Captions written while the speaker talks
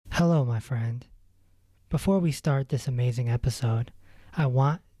Hello, my friend. Before we start this amazing episode, I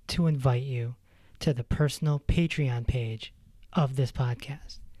want to invite you to the personal Patreon page of this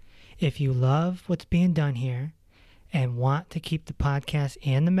podcast. If you love what's being done here and want to keep the podcast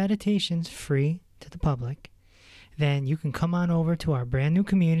and the meditations free to the public, then you can come on over to our brand new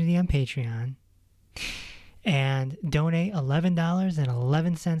community on Patreon and donate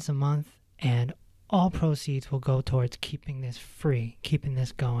 $11.11 a month, and all proceeds will go towards keeping this free, keeping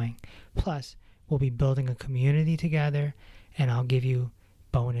this going. Plus, we'll be building a community together, and I'll give you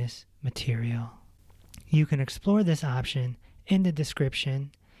bonus material. You can explore this option in the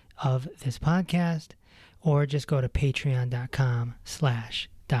description of this podcast, or just go to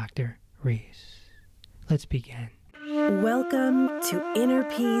patreon.com/Dr. Reese. Let's begin. Welcome to Inner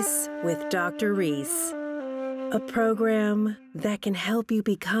Peace with Dr. Reese, a program that can help you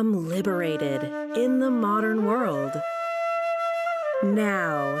become liberated in the modern world.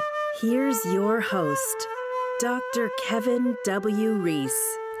 Now, here's your host, Dr. Kevin W.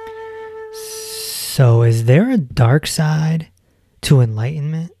 Reese. So, is there a dark side to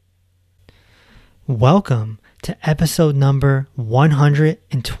enlightenment? Welcome to episode number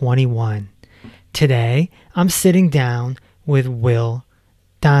 121. Today, I'm sitting down with Will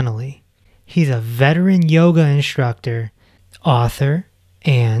Donnelly. He's a veteran yoga instructor, author,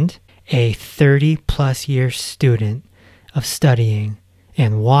 and a 30-plus year student of studying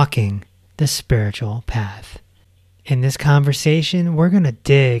and walking the spiritual path. In this conversation, we're going to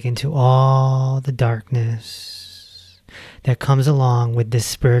dig into all the darkness that comes along with this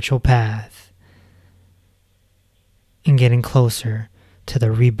spiritual path and getting closer to the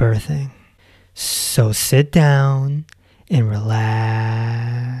rebirthing. So sit down and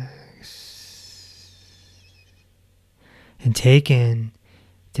relax and take in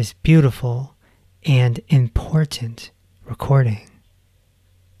this beautiful and important recording.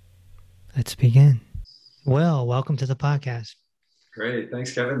 Let's begin. Well, welcome to the podcast. Great.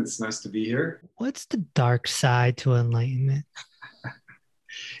 Thanks, Kevin. It's nice to be here. What's the dark side to enlightenment?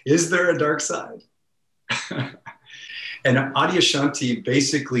 Is there a dark side? And Adyashanti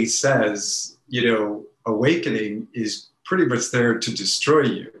basically says, awakening is pretty much there to destroy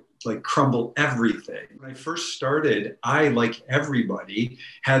you, like crumble everything. When I first started, I, like everybody,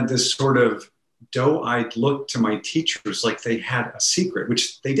 had this sort of doe-eyed look to my teachers like they had a secret,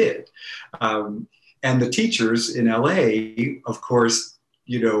 which they did. And the teachers in LA, of course,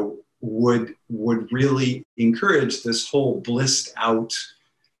 would really encourage this whole blissed out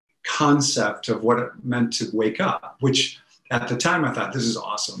concept of what it meant to wake up, which at the time I thought, this is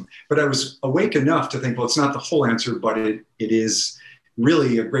awesome. But I was awake enough to think, well, it's not the whole answer, but it is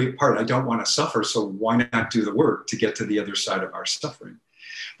really a great part. I don't want to suffer, so why not do the work to get to the other side of our suffering?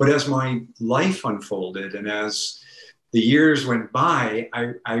 But as my life unfolded and as the years went by,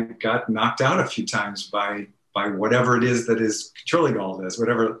 I got knocked out a few times by whatever it is that is controlling all this,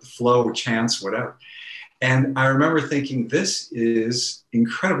 whatever flow, chance, whatever. And I remember thinking, this is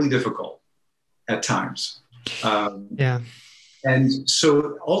incredibly difficult at times. And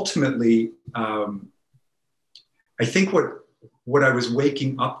so ultimately, I think what I was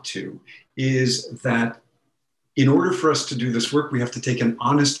waking up to is that in order for us to do this work, we have to take an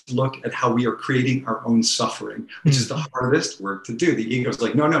honest look at how we are creating our own suffering, which is the hardest work to do. The ego's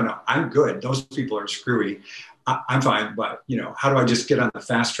like, no, I'm good. Those people are screwy. I'm fine, but how do I just get on the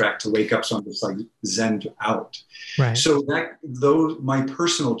fast track to wake up so I'm just like zened out? Right. So my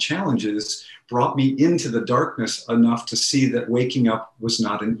personal challenges brought me into the darkness enough to see that waking up was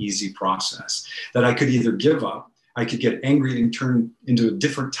not an easy process, that I could either give up, I could get angry and turn into a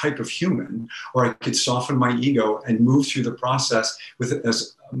different type of human, or I could soften my ego and move through the process with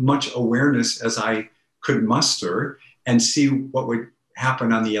as much awareness as I could muster and see what would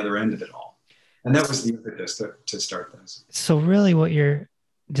happen on the other end of it all. And that was the impetus to start this. So really what you're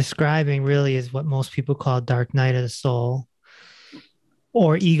describing really is what most people call dark night of the soul,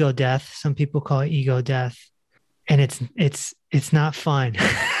 or ego death. Some people call it ego death. And it's not fun.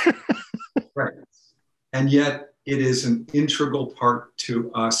 Right. And yet it is an integral part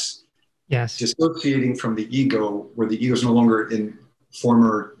to us. Yes. Dissociating from the ego, where the ego is no longer in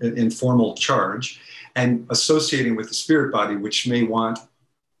formal charge, and associating with the spirit body, which may want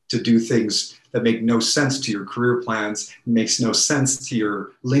to do things that make no sense to your career plans, makes no sense to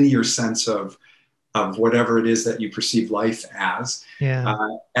your linear sense of whatever it is that you perceive life as. Yeah.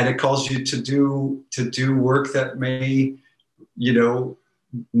 And it calls you to do work that may,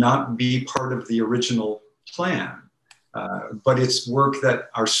 not be part of the original plan. But it's work that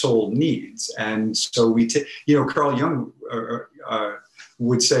our soul needs. And so Carl Jung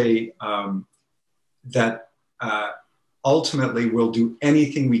would say that ultimately we'll do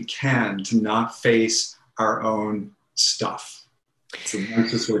anything we can to not face our own stuff. It's the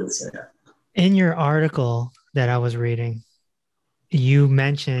nicest way to say it. In your article that I was reading, you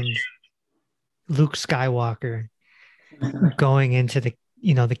mentioned Luke Skywalker going into the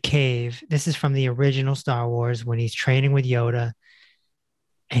cave. This is from the original Star Wars when he's training with Yoda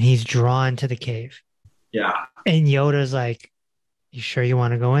and he's drawn to the cave. Yeah. And Yoda's like, "You sure you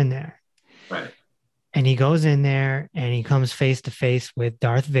want to go in there?" Right. And he goes in there and he comes face to face with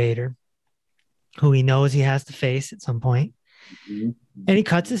Darth Vader, who he knows he has to face at some point. Mm-hmm. And he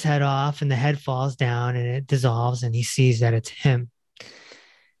cuts his head off and the head falls down and it dissolves and he sees that it's him.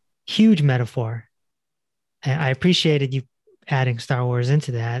 Huge metaphor. And I appreciated you adding Star Wars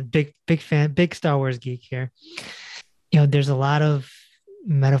into that. Big fan, big Star Wars geek here. There's a lot of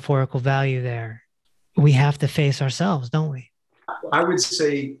metaphorical value there. We have to face ourselves, don't we? I would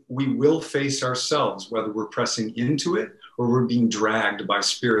say we will face ourselves, whether we're pressing into it or we're being dragged by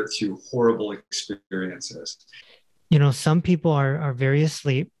spirit through horrible experiences. Some people are very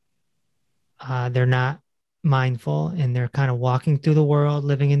asleep. They're not mindful and they're kind of walking through the world,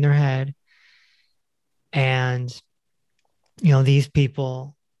 living in their head. And, these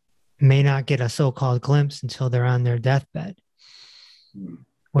people may not get a so-called glimpse until they're on their deathbed.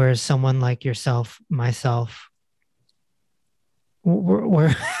 Whereas someone like yourself, myself,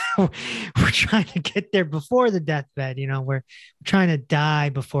 we're trying to get there before the deathbed. We're trying to die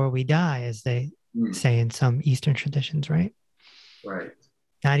before we die, as they say in some Eastern traditions, right? Right.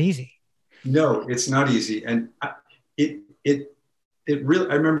 Not easy. No, it's not easy. And it really,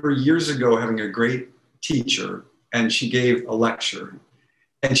 I remember years ago having a great teacher and she gave a lecture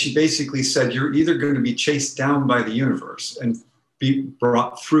and she basically said, you're either going to be chased down by the universe and be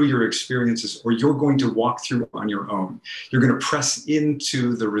brought through your experiences, or you're going to walk through on your own. You're going to press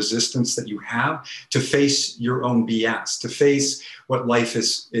into the resistance that you have to face your own BS, to face what life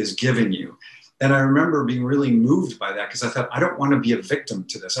is giving you. And I remember being really moved by that because I thought, I don't want to be a victim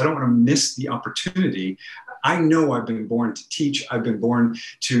to this. I don't want to miss the opportunity. I know I've been born to teach. I've been born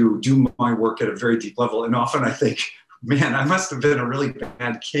to do my work at a very deep level. And often I think, man, I must have been a really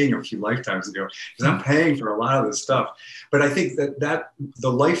bad king a few lifetimes ago because I'm paying for a lot of this stuff. But I think that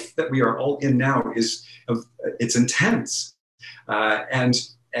the life that we are all in now it's intense. And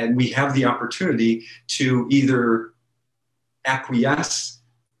we have the opportunity to either acquiesce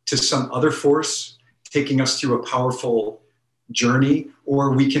to some other force taking us through a powerful journey,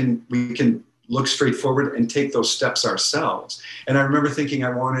 or we can look straight forward and take those steps ourselves. And I remember thinking I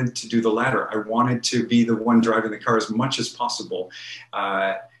wanted to do the latter. I wanted to be the one driving the car as much as possible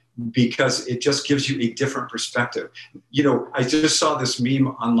because it just gives you a different perspective. I just saw this meme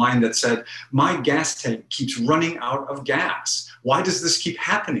online that said, my gas tank keeps running out of gas. Why does this keep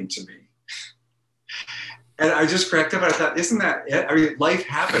happening to me? And I just cracked up. I thought, isn't that it? I mean, life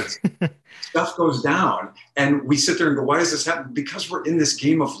happens. Stuff goes down. And we sit there and go, why does this happen? Because we're in this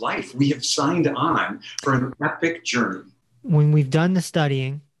game of life. We have signed on for an epic journey. When we've done the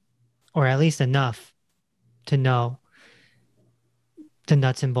studying, or at least enough to know the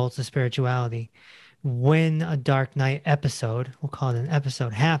nuts and bolts of spirituality, when a Dark Night episode, we'll call it an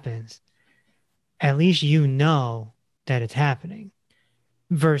episode, happens, at least you know that it's happening.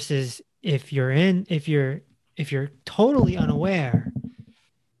 Versus if you're totally unaware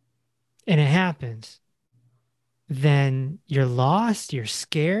and it happens, then you're lost, you're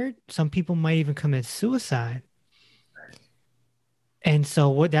scared. Some people might even commit suicide. And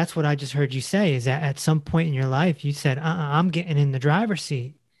so that's what I just heard you say, is that at some point in your life, you said, I'm getting in the driver's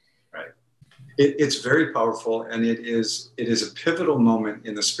seat. Right. It's very powerful. And it is a pivotal moment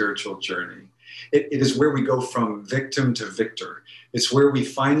in the spiritual journey. It is where we go from victim to victor. It's where we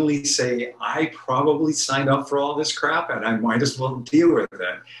finally say, I probably signed up for all this crap and I might as well deal with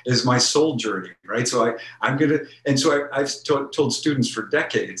it. It is my soul journey, right? So I've told students for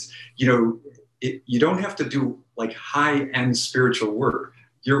decades, you don't have to do like high-end spiritual work.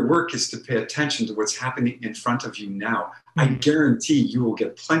 Your work is to pay attention to what's happening in front of you now. I guarantee you will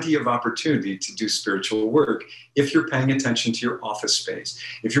get plenty of opportunity to do spiritual work if you're paying attention to your office space,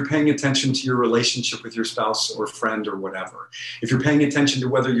 if you're paying attention to your relationship with your spouse or friend or whatever, if you're paying attention to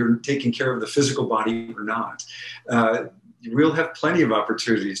whether you're taking care of the physical body or not. We'll have plenty of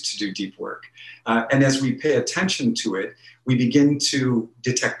opportunities to do deep work. And as we pay attention to it, we begin to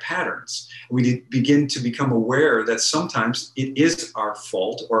detect patterns. We begin to become aware that sometimes it is our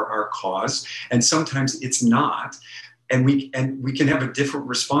fault or our cause, and sometimes it's not. And we can have a different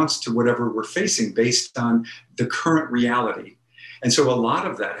response to whatever we're facing based on the current reality. And so a lot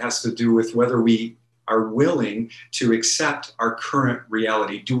of that has to do with whether we are willing to accept our current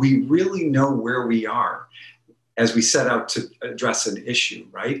reality. Do we really know where we are? as we set out to address an issue,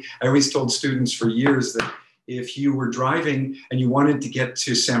 right? I always told students for years that if you were driving and you wanted to get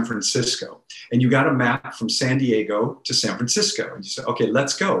to San Francisco and you got a map from San Diego to San Francisco and you said, okay,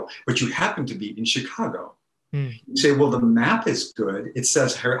 let's go. But you happen to be in Chicago. You say, well, the map is good. It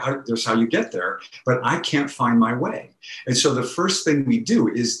says there's how you get there, but I can't find my way. And so the first thing we do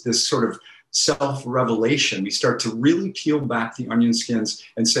is this sort of self-revelation. We start to really peel back the onion skins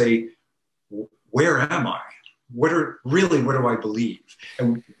and say, where am I? What do I believe?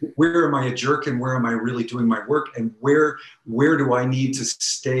 And where am I a jerk and where am I really doing my work? And where do I need to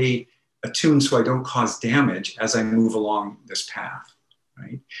stay attuned so I don't cause damage as I move along this path,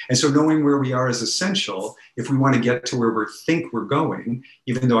 right? And so knowing where we are is essential if we want to get to where we think we're going,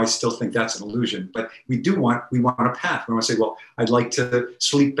 even though I still think that's an illusion. But we want a path. We want to say, well, I'd like to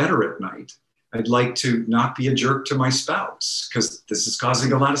sleep better at night. I'd like to not be a jerk to my spouse because this is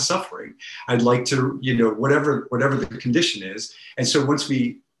causing a lot of suffering. I'd like to, whatever the condition is. And so once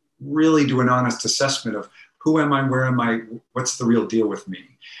we really do an honest assessment of who am I, where am I, what's the real deal with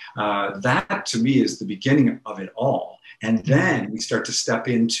me, that to me is the beginning of it all. And then we start to step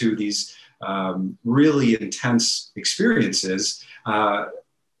into these really intense experiences,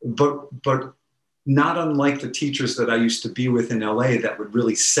 but not unlike the teachers that I used to be with in LA that would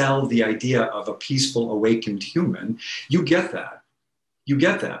really sell the idea of a peaceful, awakened human. You get that,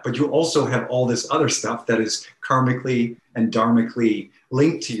 but you also have all this other stuff that is karmically and dharmically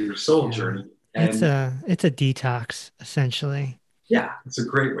linked to your soul journey. And it's a detox, essentially. Yeah, it's a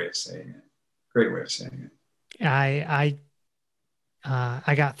great way of saying it. I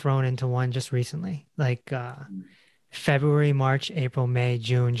got thrown into one just recently, like February, March, April, May,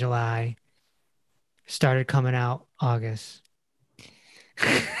 June, July. Started coming out August.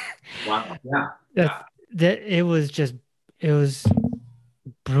 Wow. Yeah. It was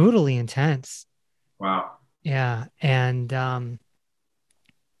brutally intense. Wow. Yeah. And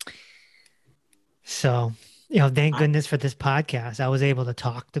so, thank goodness for this podcast. I was able to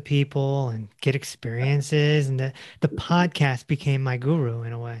talk to people and get experiences, and the podcast became my guru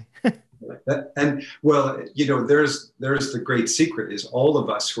in a way. And well, there's the great secret is all of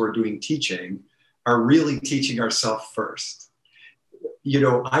us who are doing teaching are really teaching ourselves first.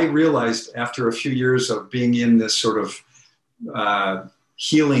 I realized after a few years of being in this sort of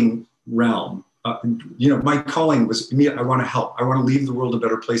healing realm, my calling was immediate. I want to help. I want to leave the world a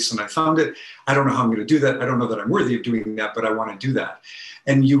better place than I found it. I don't know how I'm going to do that. I don't know that I'm worthy of doing that, but I want to do that.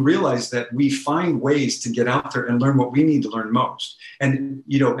 And you realize that we find ways to get out there and learn what we need to learn most. And,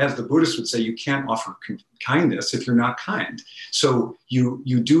 as the Buddhists would say, you can't offer kindness if you're not kind. So you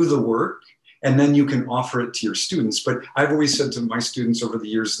do the work, and then you can offer it to your students. But I've always said to my students over the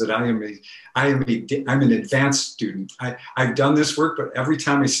years that I'm an advanced student. I've done this work, but every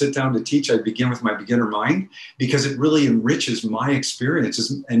time I sit down to teach, I begin with my beginner mind because it really enriches my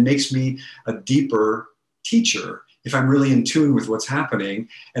experiences and makes me a deeper teacher if I'm really in tune with what's happening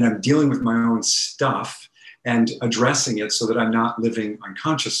and I'm dealing with my own stuff and addressing it so that I'm not living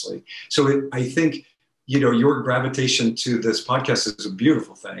unconsciously. So I think your gravitation to this podcast is a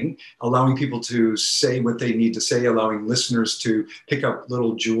beautiful thing, allowing people to say what they need to say, allowing listeners to pick up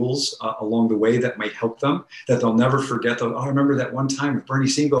little jewels along the way that might help them, that they'll never forget. I remember that one time with Bernie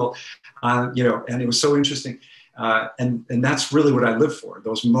Siegel, and it was so interesting. And that's really what I live for,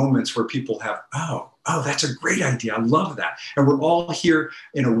 those moments where people have, oh, that's a great idea. I love that. And we're all here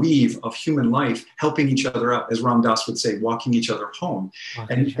in a weave of human life, helping each other out, as Ram Dass would say, walking each other home.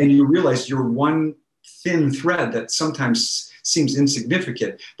 And you realize you're one thin thread that sometimes seems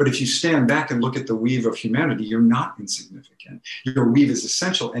insignificant, but if you stand back and look at the weave of humanity, you're not insignificant. Your weave is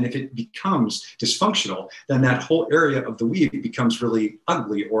essential, and if it becomes dysfunctional, then that whole area of the weave becomes really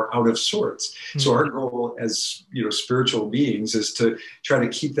ugly or out of sorts. Mm-hmm. So our goal as spiritual beings is to try to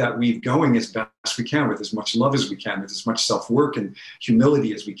keep that weave going as best we can, with as much love as we can, with as much self-work and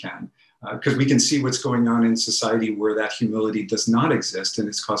humility as we can. Because we can see what's going on in society where that humility does not exist, and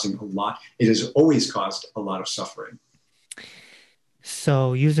it's causing it has always caused a lot of suffering.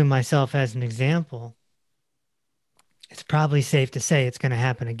 So using myself as an example, it's probably safe to say it's going to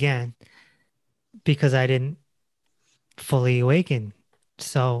happen again because I didn't fully awaken.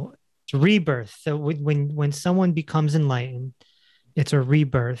 So it's rebirth. So when someone becomes enlightened, it's a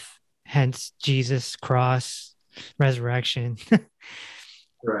rebirth, hence Jesus, cross, resurrection.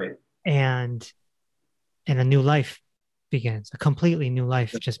 Right. And a new life begins. A completely new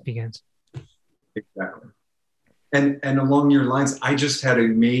life just begins. Exactly. And along your lines, I just had a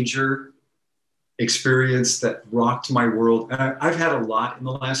major experience that rocked my world. And I've had a lot in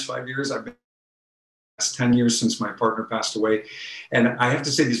the last 5 years. I've been last 10 years since my partner passed away. And I have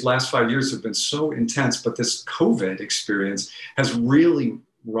to say these last 5 years have been so intense, but this COVID experience has really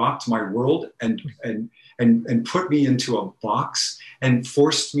rocked my world and put me into a box and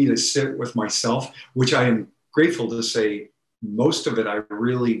forced me to sit with myself, which I am grateful to say most of it I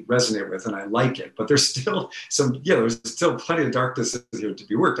really resonate with and I like it, but there's still there's still plenty of darkness here to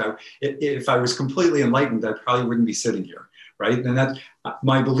be worked out. If I was completely enlightened, I probably wouldn't be sitting here, right? And that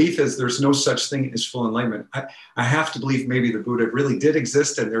my belief is there's no such thing as full enlightenment. I have to believe maybe the Buddha really did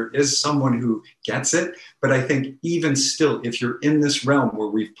exist and there is someone who gets it. But I think even still, if you're in this realm where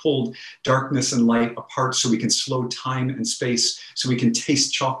we've pulled darkness and light apart so we can slow time and space, so we can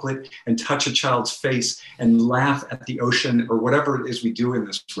taste chocolate and touch a child's face and laugh at the ocean or whatever it is we do in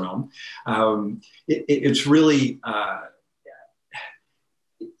this realm, it's really,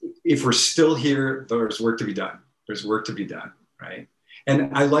 if we're still here, there's work to be done. There's work to be done, right?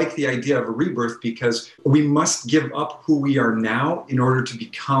 And I like the idea of a rebirth because we must give up who we are now in order to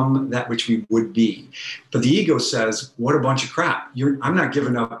become that which we would be. But the ego says, what a bunch of crap. I'm not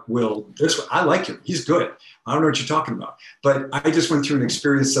giving up Will. I like him. He's good. I don't know what you're talking about. But I just went through an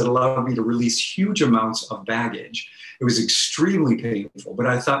experience that allowed me to release huge amounts of baggage. It was extremely painful. But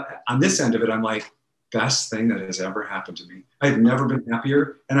I thought on this end of it, I'm like, best thing that has ever happened to me. I've never been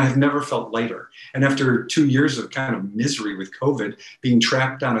happier and I've never felt lighter. And after 2 years of kind of misery with COVID, being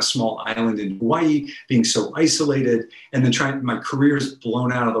trapped on a small island in Hawaii, being so isolated, and then my career's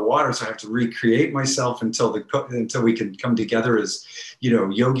blown out of the water. So I have to recreate myself until we can come together as,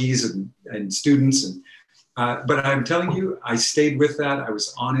 yogis and students. And, but I'm telling you, I stayed with that. I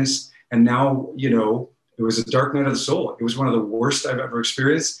was honest. And now, it was a dark night of the soul. It was one of the worst I've ever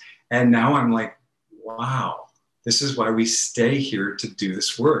experienced. And now I'm like, wow, this is why we stay here to do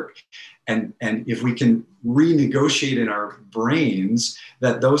this work. And if we can renegotiate in our brains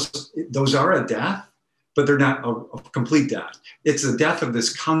that those are a death, but they're not a complete death. It's a death of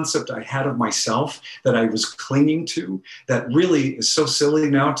this concept I had of myself that I was clinging to that really is so silly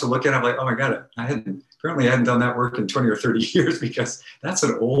now to look at. I'm like, oh my God, I hadn't done that work in 20 or 30 years because that's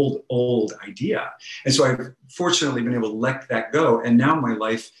an old idea. And so I've fortunately been able to let that go. And now my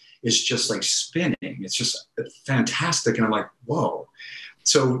life is just like spinning. It's just fantastic. And I'm like, whoa.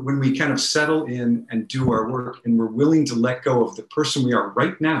 So when we kind of settle in and do our work and we're willing to let go of the person we are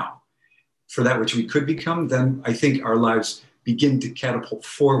right now for that which we could become, then I think our lives begin to catapult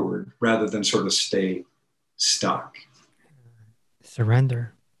forward rather than sort of stay stuck.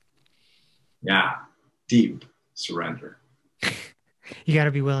 Surrender. Yeah. Deep surrender. You got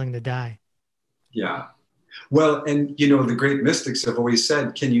to be willing to die. Yeah. Well, and the great mystics have always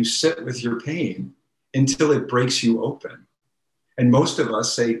said, can you sit with your pain until it breaks you open? And most of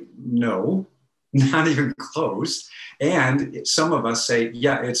us say, no, not even close. And some of us say,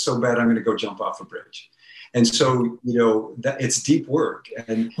 yeah, it's so bad, I'm going to go jump off a bridge. And so, that it's deep work.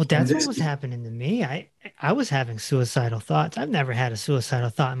 Well, that's what was happening to me. I was having suicidal thoughts. I've never had a suicidal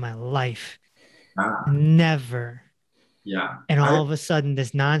thought in my life. Never. Yeah. And all of a sudden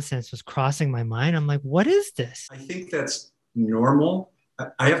this nonsense was crossing my mind. I'm like, what is this? I think that's normal.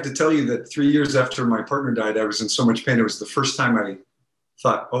 I have to tell you that 3 years after my partner died, I was in so much pain. It was the first time I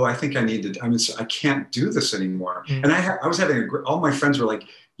thought, I think I can't do this anymore. Mm-hmm. And I was having all my friends were like,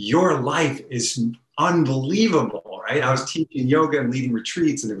 your life is unbelievable, right? I was teaching yoga and leading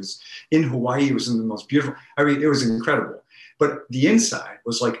retreats, and it was in Hawaii. It was in the most beautiful, it was incredible. But the inside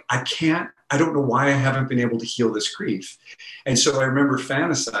was like, I don't know why I haven't been able to heal this grief. And so I remember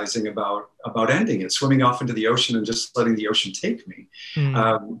fantasizing about ending it, swimming off into the ocean and just letting the ocean take me.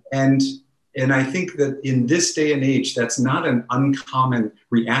 And I think that in this day and age, that's not an uncommon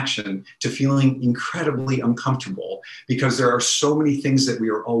reaction to feeling incredibly uncomfortable because there are so many things that we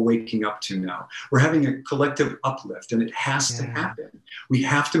are all waking up to now. We're having a collective uplift and it has to happen. We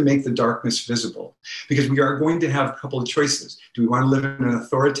have to make the darkness visible because we are going to have a couple of choices. Do we want to live in an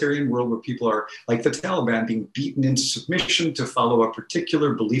authoritarian world where people are like the Taliban being beaten into submission to follow a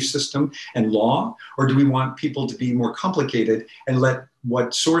particular belief system and law? Or do we want people to be more complicated and let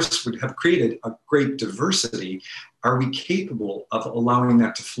what Source would have created a great diversity? Are we capable of allowing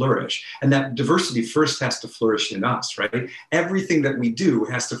that to flourish? And that diversity first has to flourish in us, right? Everything that we do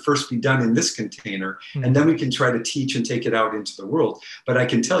has to first be done in this container, and then we can try to teach and take it out into the world. But I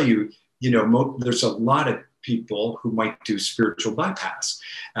can tell you, there's a lot of people who might do spiritual bypass.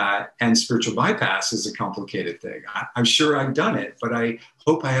 And spiritual bypass is a complicated thing. I'm sure I've done it, but I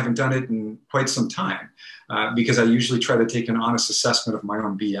hope I haven't done it in quite some time because I usually try to take an honest assessment of my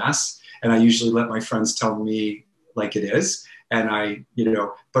own BS. And I usually let my friends tell me like it is. And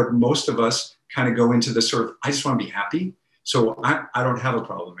but most of us kind of go into this sort of, I just want to be happy. So I don't have a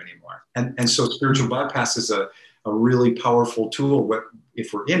problem anymore. And so spiritual bypass is a really powerful tool.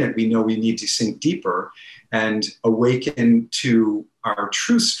 If we're in it, we know we need to sink deeper and awaken to our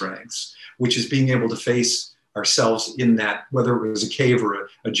true strengths, which is being able to face ourselves in that, whether it was a cave or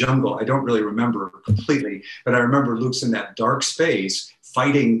a jungle. I don't really remember completely, but I remember Luke's in that dark space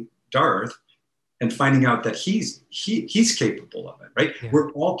fighting Darth and finding out that he's capable of it, right? Yeah.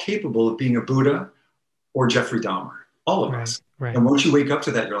 We're all capable of being a Buddha or Jeffrey Dahmer, all of us. Right. And once you wake up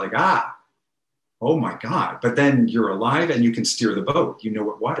to that, you're like, oh my God. But then you're alive and you can steer the boat. You know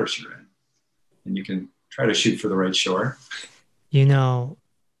what waters you're in. And you can try to shoot for the right shore. You know,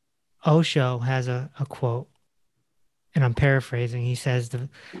 Osho has a quote, and I'm paraphrasing. He says the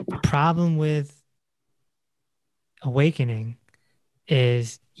problem with awakening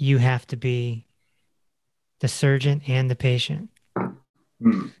is you have to be the surgeon and the patient.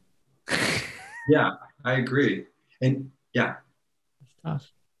 Yeah, I agree. And yeah, it's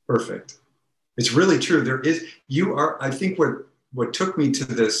tough. Perfect. It's really true. I think what took me to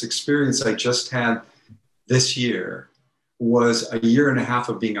this experience I just had this year was a year and a half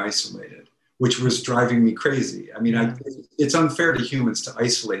of being isolated, which was driving me crazy. I mean, it's unfair to humans to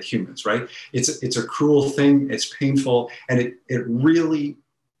isolate humans, right? It's a cruel thing. It's painful. And it really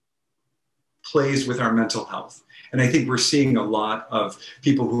plays with our mental health. And I think we're seeing a lot of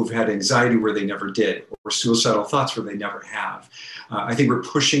people who've had anxiety where they never did, or suicidal thoughts where they never have. I think we're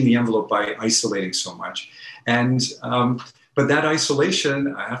pushing the envelope by isolating so much. And but that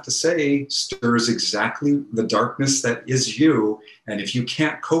isolation, I have to say, stirs exactly the darkness that is you. And if you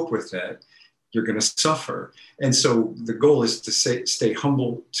can't cope with it, you're going to suffer. And so the goal is to stay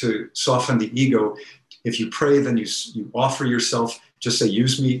humble, to soften the ego. If you pray, then you offer yourself, just say,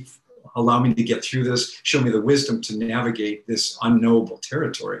 use me, allow me to get through this, show me the wisdom to navigate this unknowable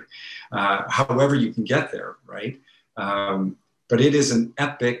territory. However you can get there, right? But it is an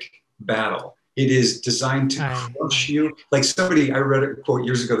epic battle. It is designed to crush you. Like I read a quote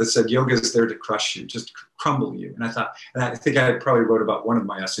years ago that said, yoga is there to crush you, just crumble you. And I think I probably wrote about one of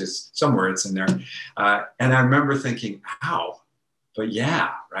my essays, somewhere it's in there. And I remember thinking, how? But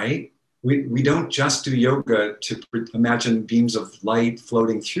yeah, right? We don't just do yoga to imagine beams of light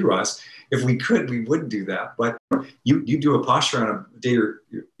floating through us. If we could, we would do that. But you do a posture on a day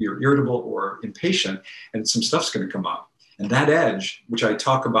you're irritable or impatient, and some stuff's going to come up. And that edge, which I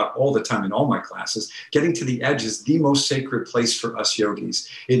talk about all the time in all my classes, getting to the edge is the most sacred place for us yogis.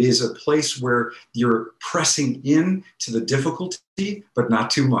 It is a place where you're pressing in to the difficulty, but not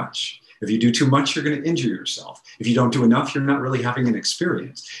too much. If you do too much, you're going to injure yourself. If you don't do enough, you're not really having an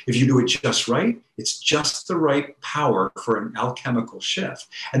experience. If you do it just right, it's just the right power for an alchemical shift.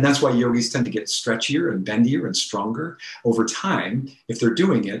 And that's why yogis tend to get stretchier and bendier and stronger over time if they're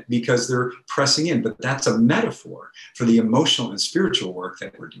doing it, because they're pressing in. But that's a metaphor for the emotional and spiritual work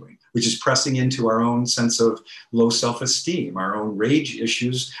that we're doing, which is pressing into our own sense of low self-esteem, our own rage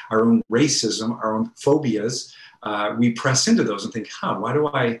issues, our own racism, our own phobias. We press into those and think, why do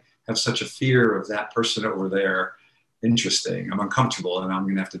I have such a fear of that person over there? Interesting. I'm uncomfortable and I'm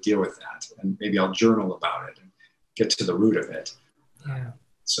going to have to deal with that. And maybe I'll journal about it and get to the root of it. Yeah.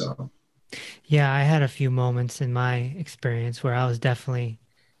 So. Yeah, I had a few moments in my experience where I was definitely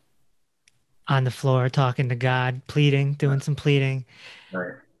on the floor talking to God, pleading, doing some pleading.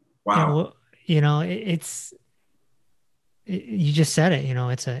 Right. Wow. You just said it,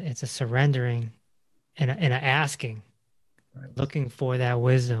 it's a surrendering and a asking. Right. Looking for that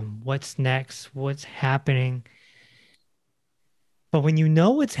wisdom. What's next? What's happening? But when you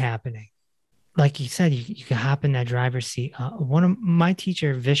know what's happening, like you said, you can hop in that driver's seat. One of my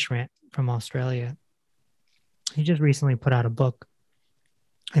teacher, Vishrant from Australia, he just recently put out a book,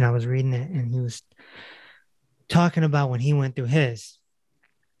 and I was reading it, and he was talking about when he went through his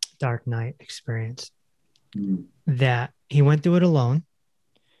dark night experience, that he went through it alone.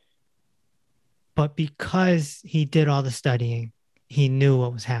 But because he did all the studying, he knew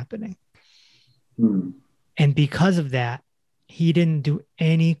what was happening. And because of that, he didn't do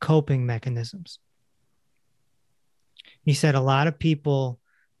any coping mechanisms. He said a lot of people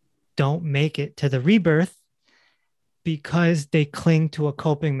don't make it to the rebirth because they cling to a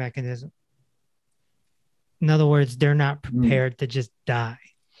coping mechanism. In other words, they're not prepared to just die.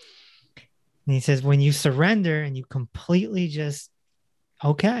 And he says, when you surrender and you completely just,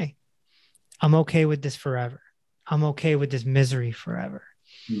 okay, I'm okay with this forever. I'm okay with this misery forever.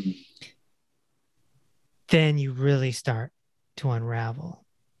 Then you really start to unravel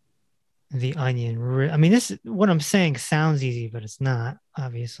the onion. I mean, what I'm saying sounds easy, but it's not,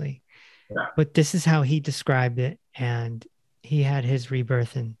 obviously. Yeah. But this is how he described it. And he had his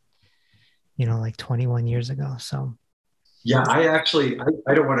rebirth in, like 21 years ago. So Yeah, I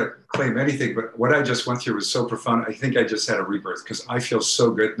don't want to claim anything, but what I just went through was so profound. I think I just had a rebirth because I feel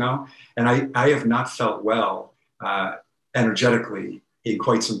so good now. And I have not felt well energetically in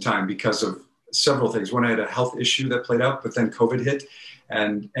quite some time because of several things. One, I had a health issue that played out, but then COVID hit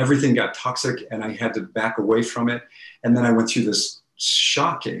and everything got toxic and I had to back away from it. And then I went through this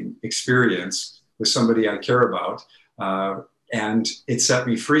shocking experience with somebody I care about. And it set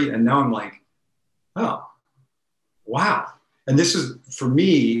me free. And now I'm like, oh, wow. And this is for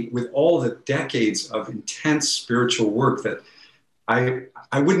me with all the decades of intense spiritual work that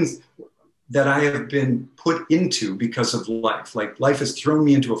I wouldn't that I have been put into because of life. Like life has thrown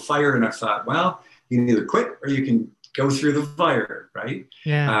me into a fire and I thought, well, you can either quit or you can go through the fire, right?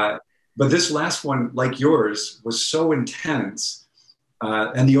 Yeah. But this last one, like yours, was so intense.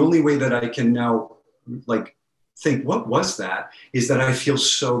 And the only way that I can now like think, what was that? Is that I feel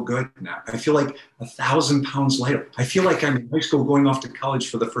so good now. I feel like 1,000 pounds lighter. I feel like I'm in high school going off to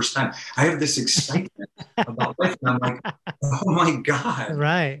college for the first time. I have this excitement about life. And I'm like, oh my God.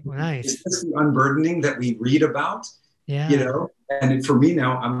 Right. Nice. Is this the unburdening that we read about? Yeah. You know, and for me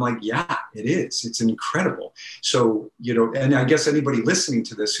now, I'm like, yeah, it is. It's incredible. So, you know, and I guess anybody listening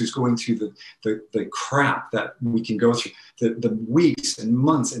to this who's going through the crap that we can go through, the weeks and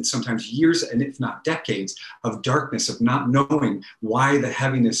months and sometimes years and if not decades of darkness, of not knowing why the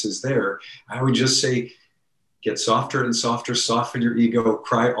heaviness is there, I would just say, get softer and softer, soften your ego,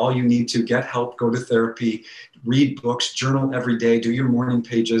 cry all you need to, get help, go to therapy, read books, journal every day, do your morning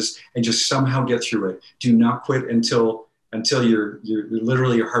pages, and just somehow get through it. Do not quit until you're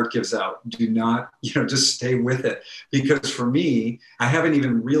literally your heart gives out. Do not, just stay with it. Because for me, I haven't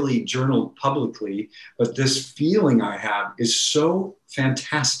even really journaled publicly, but this feeling I have is so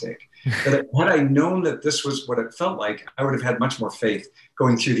fantastic that had I known that this was what it felt like, I would have had much more faith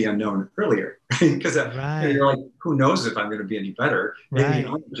going through the unknown earlier. Because you're like, who knows if I'm going to be any better? Maybe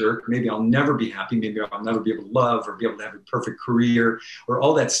I'm a jerk. Maybe I'll never be happy. Maybe I'll never be able to love or be able to have a perfect career or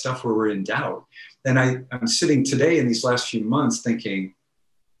all that stuff where we're in doubt. And I'm sitting today in these last few months thinking,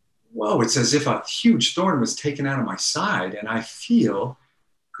 whoa, it's as if a huge thorn was taken out of my side and I feel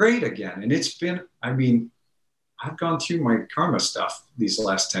great again. And it's been, I've gone through my karma stuff these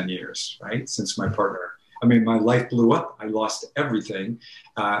last 10 years, right? Since my partner, my life blew up. I lost everything.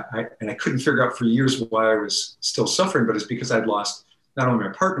 And I couldn't figure out for years why I was still suffering, but it's because I'd lost not only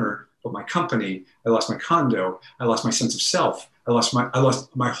my partner, but my company. I lost my condo. I lost my sense of self. I lost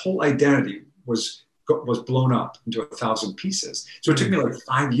my whole identity was blown up into 1,000 pieces. So it took me like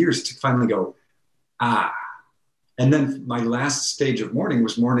 5 years to finally go, And then my last stage of mourning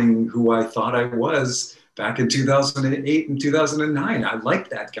was mourning who I thought I was back in 2008 and 2009. I liked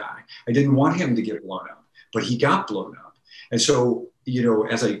that guy. I didn't want him to get blown up, but he got blown up. And so,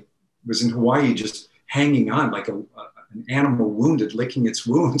 as I was in Hawaii, just hanging on like an animal wounded, licking its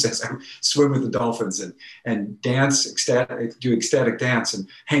wounds as I swim with the dolphins and dance, do ecstatic dance and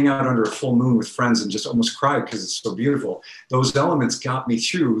hang out under a full moon with friends and just almost cry because it's so beautiful. Those elements got me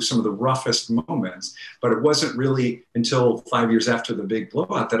through some of the roughest moments, but it wasn't really until 5 years after the big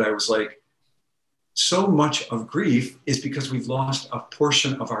blowout that I was like, so much of grief is because we've lost a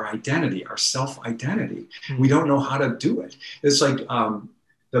portion of our identity, our self-identity. Mm-hmm. We don't know how to do it. It's like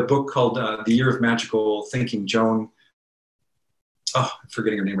the book called The Year of Magical Thinking, Joan, I'm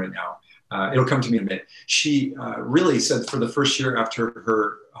forgetting her name right now. It'll come to me in a minute. She really said for the first year after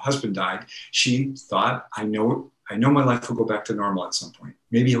her husband died, she thought, I know my life will go back to normal at some point.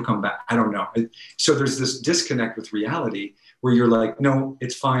 Maybe he'll come back. I don't know. So there's this disconnect with reality where you're like, no,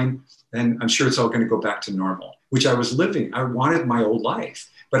 it's fine. And I'm sure it's all going to go back to normal, which I was living. I wanted my old life,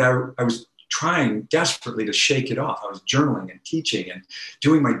 but I was trying desperately to shake it off. I was journaling and teaching and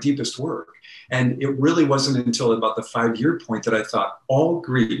doing my deepest work. And it really wasn't until about the 5-year point that I thought all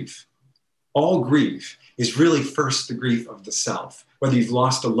grief is really first the grief of the self, whether you've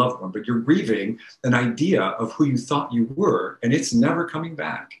lost a loved one, but you're grieving an idea of who you thought you were, and it's never coming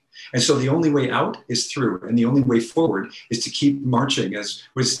back. And so the only way out is through, and the only way forward is to keep marching. As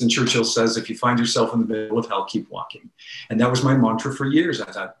Winston Churchill says, if you find yourself in the middle of hell, keep walking. And that was my mantra for years.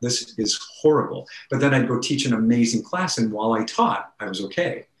 I thought, this is horrible. But then I'd go teach an amazing class, and while I taught, I was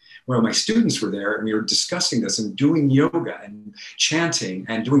okay. Well, my students were there, and we were discussing this and doing yoga and chanting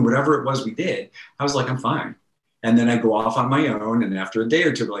and doing whatever it was we did. I was like, I'm fine. And then I go off on my own, and after a day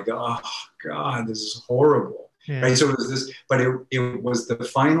or two, I'm like, oh, God, this is horrible. Yeah. Right. So it was this, but it was the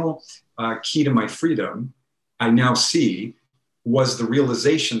final key to my freedom. I now see was the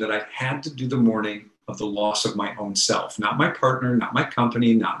realization that I had to do the mourning of the loss of my own self, not my partner, not my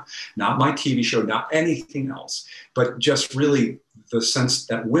company, not my TV show, not anything else, but just really the sense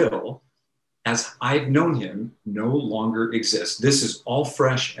that Will as I've known him no longer exists. This is all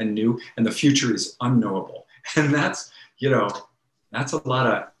fresh and new, and the future is unknowable. And that's, that's a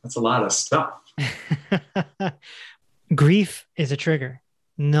lot of stuff. Grief is a trigger,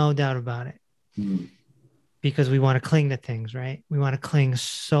 no doubt about it. Mm. Because we want to cling to things, right? We want to cling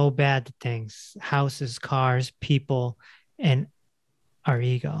so bad to things, houses, cars, people, and our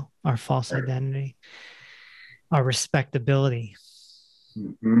ego, our false identity, our respectability.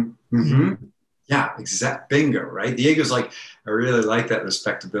 Mm-hmm. Mm-hmm. Yeah, exact bingo, right? The ego's like, I really like that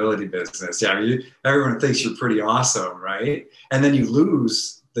respectability business. Yeah, everyone thinks you're pretty awesome, right? And then you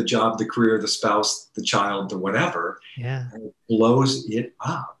lose the job, the career, the spouse, the child, the whatever. Yeah. And it blows it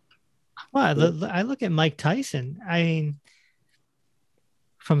up. Well, I look at Mike Tyson. I mean,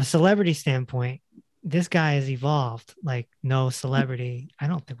 from a celebrity standpoint, this guy has evolved like no celebrity I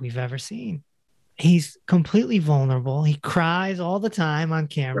don't think we've ever seen. He's completely vulnerable. He cries all the time on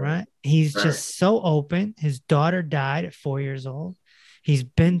camera. Right. He's just so open. His daughter died at 4 years old. He's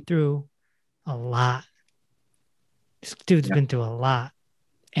been through a lot. This dude's been through a lot.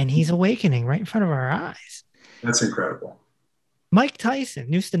 And he's awakening right in front of our eyes. That's incredible. Mike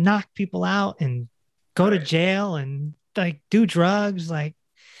Tyson used to knock people out and go to jail and like do drugs, like,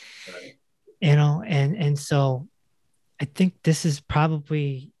 and so I think this is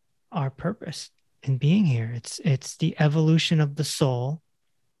probably our purpose in being here. It's the evolution of the soul,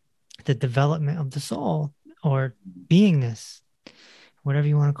 the development of the soul, or beingness, whatever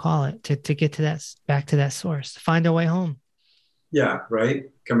you want to call it, to get to that, back to that source, find our way home. Yeah, right.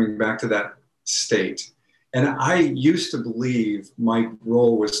 Coming back to that state. And I used to believe my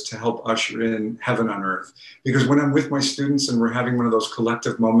role was to help usher in heaven on earth. Because when I'm with my students and we're having one of those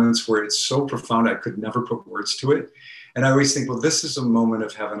collective moments where it's so profound, I could never put words to it. And I always think, well, this is a moment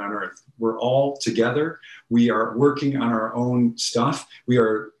of heaven on earth. We're all together. We are working on our own stuff. We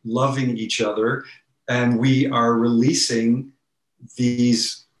are loving each other. And we are releasing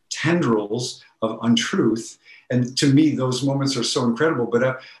these tendrils of untruth. And to me, those moments are so incredible.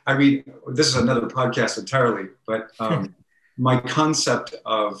 But I mean, this is another podcast entirely, but my concept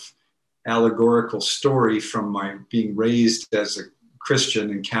of allegorical story from my being raised as a Christian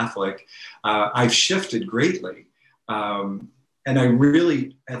and Catholic, I've shifted greatly. And I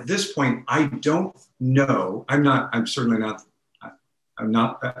really, at this point, I don't know. I don't know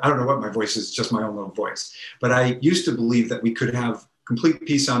what my voice is, just my own little voice. But I used to believe that we could have complete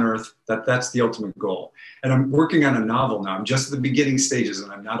peace on earth, that's the ultimate goal. And I'm working on a novel now. I'm just at the beginning stages,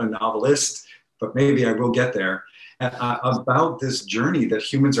 and I'm not a novelist, but maybe I will get there, about this journey that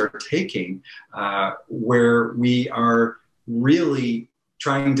humans are taking, where we are really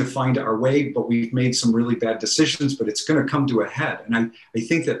trying to find our way, but we've made some really bad decisions, but it's going to come to a head. And I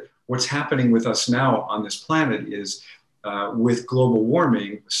think that what's happening with us now on this planet is, with global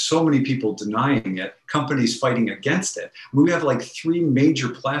warming, so many people denying it, companies fighting against it. We have like 3 major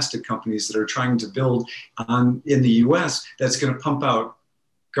plastic companies that are trying to build in the US that's going to pump out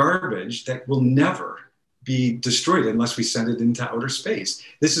garbage that will never be destroyed unless we send it into outer space.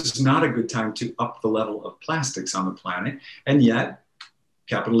 This is not a good time to up the level of plastics on the planet. And yet,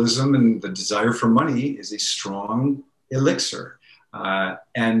 capitalism and the desire for money is a strong elixir.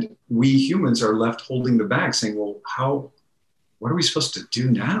 And we humans are left holding the bag saying, well, what are we supposed to do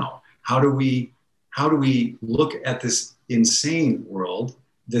now? How do we look at this insane world,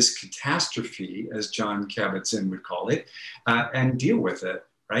 this catastrophe, as Jon Kabat-Zinn would call it, and deal with it,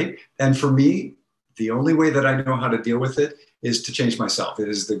 right? And for me, the only way that I know how to deal with it is to change myself. It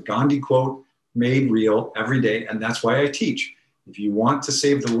is the Gandhi quote made real every day. And that's why I teach. If you want to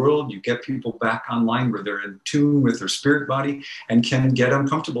save the world, you get people back online where they're in tune with their spirit body and can get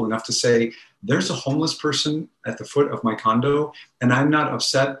uncomfortable enough to say, there's a homeless person at the foot of my condo, and I'm not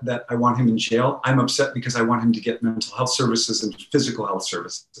upset that I want him in jail. I'm upset because I want him to get mental health services and physical health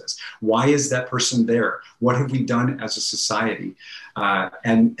services. Why is that person there? What have we done as a society?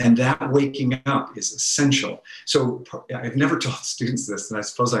 And that waking up is essential. So I've never told students this, and I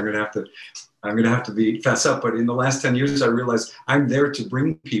suppose I'm going to have to fess up, but in the last 10 years, I realized I'm there to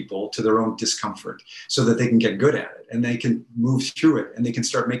bring people to their own discomfort so that they can get good at it and they can move through it and they can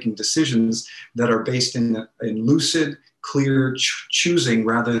start making decisions that are based in lucid, clear choosing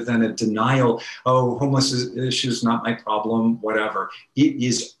rather than a denial. Oh, homeless issue is not my problem, whatever. It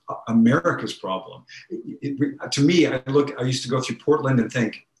is America's problem. To me, I used to go through Portland and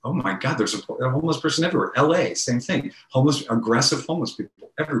think, oh my God, there's a homeless person everywhere. LA, same thing. Aggressive homeless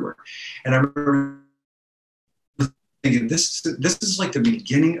people everywhere. And I remember thinking, this is like the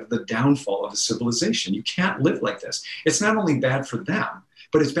beginning of the downfall of a civilization. You can't live like this. It's not only bad for them,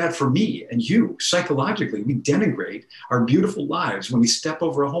 but it's bad for me and you. Psychologically, we denigrate our beautiful lives when we step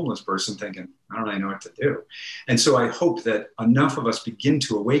over a homeless person thinking, I don't really know what to do. And so I hope that enough of us begin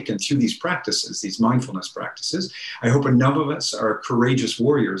to awaken through these practices, these mindfulness practices. I hope enough of us are courageous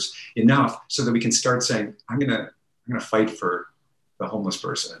warriors enough so that we can start saying, I'm going to fight for the homeless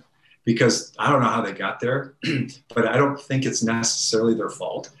person, because I don't know how they got there, but I don't think it's necessarily their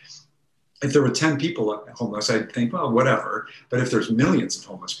fault. If there were 10 people homeless, I'd think, well, whatever. But if there's millions of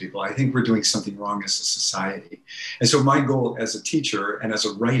homeless people, I think we're doing something wrong as a society. And so my goal as a teacher and as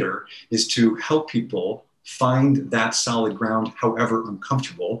a writer is to help people find that solid ground, however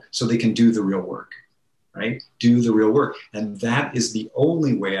uncomfortable, so they can do the real work, right? Do the real work. And that is the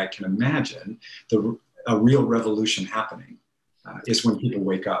only way I can imagine a real revolution happening, is when people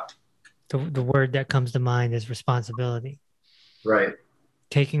wake up. The word that comes to mind is responsibility. Right.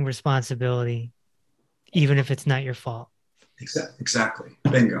 Taking responsibility, even if it's not your fault. Exactly.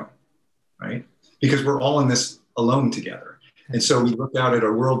 Bingo. Right? Because we're all in this alone together. And so we look out at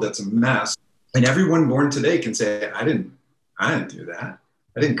a world that's a mess, and everyone born today can say, I didn't do that.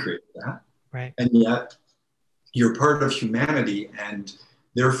 I didn't create that. Right. And yet you're part of humanity, and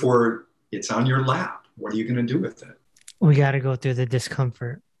therefore it's on your lap. What are you going to do with it? We got to go through the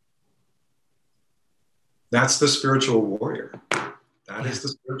discomfort. That's the spiritual warrior. That is the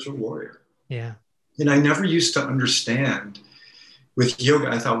spiritual warrior. Yeah. And I never used to understand with yoga.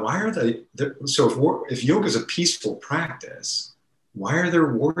 I thought, why are if yoga is a peaceful practice, why are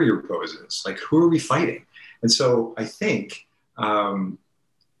there warrior poses? Like, who are we fighting? And so I think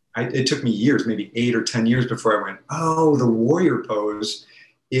it took me years, maybe 8 or 10 years before I went, oh, the warrior pose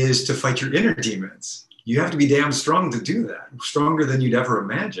is to fight your inner demons. You have to be damn strong to do that, stronger than you'd ever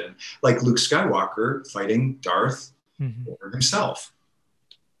imagine. Like Luke Skywalker fighting Darth or himself.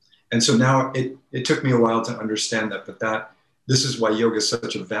 And so now it took me a while to understand that, but this is why yoga is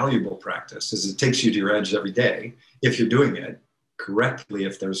such a valuable practice, is it takes you to your edge every day if you're doing it correctly,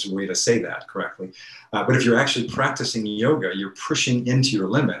 if there's a way to say that correctly. But if you're actually practicing yoga, you're pushing into your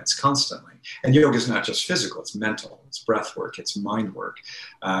limits constantly. And yoga is not just physical, it's mental, it's breath work, it's mind work.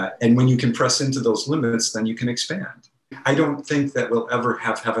 And when you can press into those limits, then you can expand. I don't think that we'll ever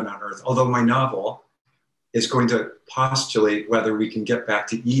have heaven on earth, although my novel is going to postulate whether we can get back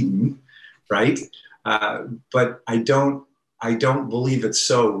to Eden, right? But I don't believe it's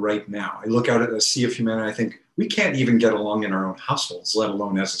so right now. I look out at the sea of humanity, I think, we can't even get along in our own households, let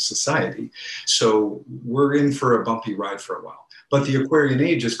alone as a society. So we're in for a bumpy ride for a while. But the Aquarian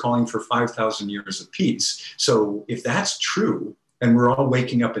Age is calling for 5,000 years of peace. So if that's true, and we're all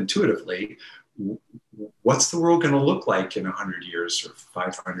waking up intuitively, what's the world going to look like in 100 years or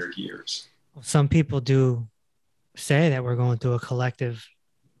 500 years? Some people do say that we're going through a collective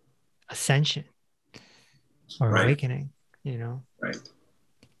ascension or awakening, you know? Right.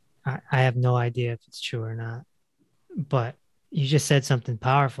 I have no idea if it's true or not, but you just said something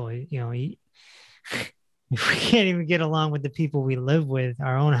powerful. If we can't even get along with the people we live with,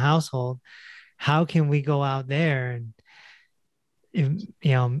 our own household, how can we go out there and,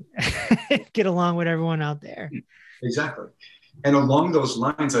 get along with everyone out there? Exactly. And along those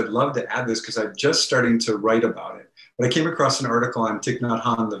lines, I'd love to add this because I'm just starting to write about it. But I came across an article on Thich Nhat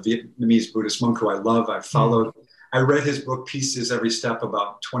Hanh, the Vietnamese Buddhist monk who I love. I've followed. I read his book, Peace is Every Step,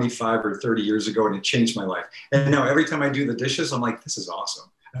 about 25 or 30 years ago, and it changed my life. And now every time I do the dishes, I'm like, this is awesome.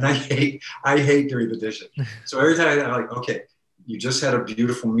 And I hate doing the dishes. So every time I'm like, okay, you just had a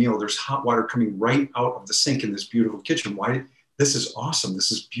beautiful meal. There's hot water coming right out of the sink in this beautiful kitchen. This is awesome.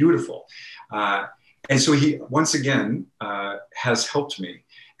 This is beautiful. And so he, once again, has helped me.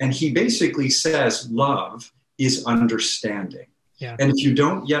 And he basically says love is understanding. Yeah. And if you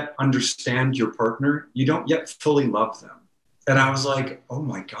don't yet understand your partner, you don't yet fully love them. And I was like, oh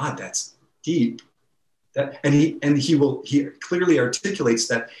my God, that's deep. And he clearly articulates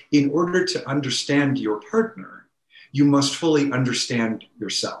that in order to understand your partner, you must fully understand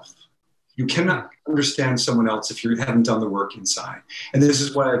yourself. You cannot understand someone else if you haven't done the work inside. And this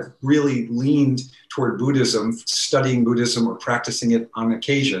is why I've really leaned toward Buddhism, studying Buddhism or practicing it on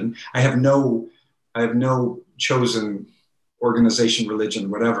occasion. I have no chosen organization,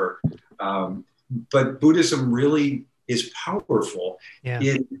 religion, whatever. But Buddhism really is powerful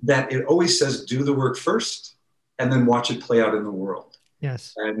in that it always says, do the work first and then watch it play out in the world.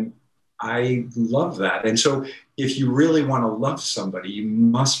 Yes. And I love that. And so if you really want to love somebody, you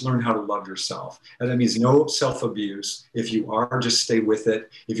must learn how to love yourself. And that means no self-abuse. If you are, just stay with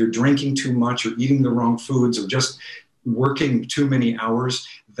it. If you're drinking too much or eating the wrong foods or just working too many hours,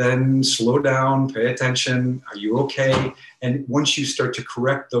 then slow down, pay attention. Are you okay? And once you start to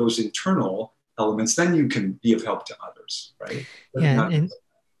correct those internal elements, then you can be of help to others, right? Yeah,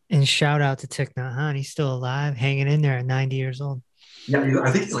 And shout out to Thich Nhat Hanh. He's still alive, hanging in there at 90 years old. Yeah, I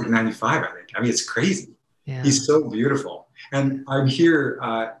think he's like 95, I think. I mean, it's crazy. Yeah. He's so beautiful. And I'm here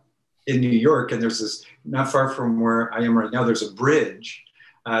in New York, and there's this, not far from where I am right now, there's a bridge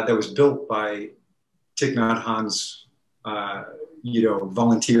that was built by Thich Nhat Hanh's,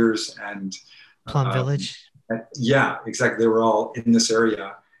 volunteers and Plum Village. Yeah, exactly. They were all in this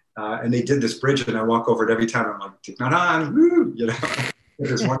area. And they did this bridge, and I walk over it every time. I'm like, Thich Nhat Hanh, woo!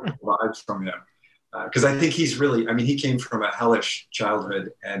 There's wonderful vibes from him. Because I think he's really, I mean, he came from a hellish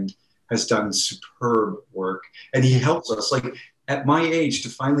childhood and has done superb work. And he helps us, like at my age, to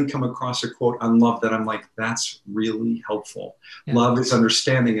finally come across a quote on love that I'm like, that's really helpful. Yeah. Love is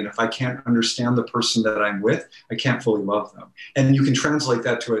understanding. And if I can't understand the person that I'm with, I can't fully love them. And you can translate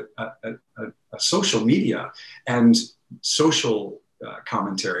that to a social media and social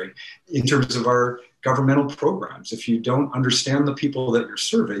commentary in terms of our governmental programs. If you don't understand the people that you're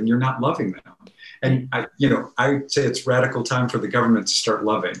serving, you're not loving them. And I say it's radical time for the government to start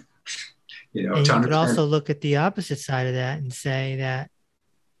loving. And you could also look at the opposite side of that and say that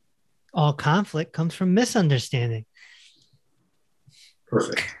all conflict comes from misunderstanding.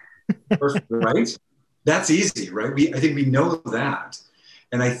 Perfect, right? That's easy, right? I think we know that.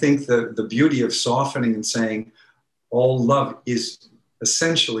 And I think the beauty of softening and saying all love is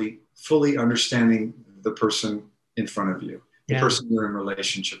essentially fully understanding the person in front of you, the person you're in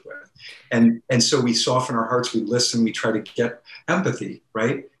relationship with. And so we soften our hearts, we listen, we try to get empathy,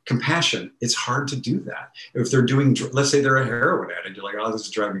 right? Compassion. It's hard to do that. If they're doing, let's say they're a heroin addict, you're like, oh, this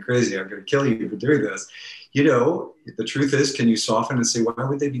is driving me crazy. I'm going to kill you for doing this. The truth is, can you soften and say, why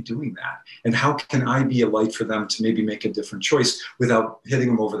would they be doing that? And how can I be a light for them to maybe make a different choice without hitting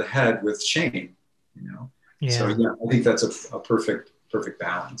them over the head with shame? So I think that's a perfect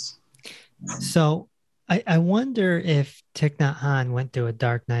balance. So I wonder if Thich Nhat Hanh went through a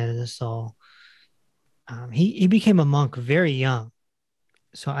dark night of the soul. He became a monk very young.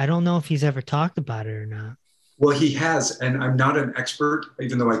 So I don't know if he's ever talked about it or not. Well, he has, and I'm not an expert,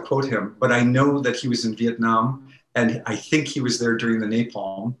 even though I quote him, but I know that he was in Vietnam, and I think he was there during the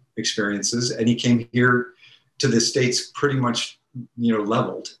napalm experiences, and he came here to the States pretty much,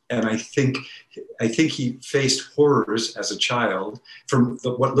 leveled. And I think he faced horrors as a child from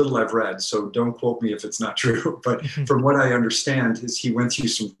what little I've read. So don't quote me if it's not true. But from what I understand is he went through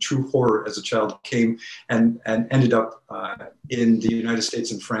some true horror as a child, came and ended up in the United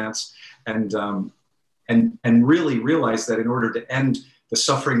States and France, and really realized that in order to end the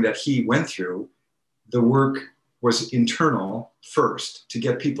suffering that he went through, the work was internal first, to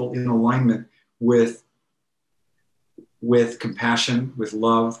get people in alignment with compassion, with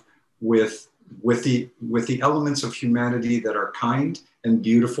love, with the elements of humanity that are kind and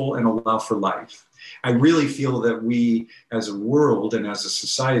beautiful and allow for life. I really feel that we as a world and as a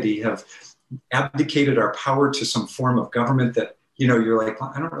society have abdicated our power to some form of government that, you're like,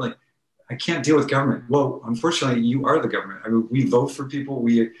 I can't deal with government. Well, unfortunately, you are the government. I mean, we vote for people.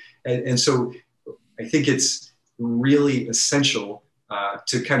 And so I think it's really essential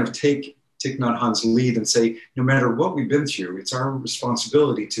to kind of take Thich Nhat Hanh's lead and say, no matter what we've been through, it's our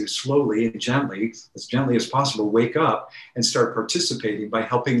responsibility to slowly and gently as possible, wake up and start participating by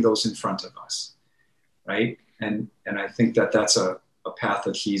helping those in front of us, right? And I think that that's a path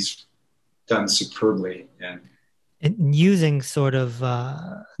that he's done superbly. And using sort of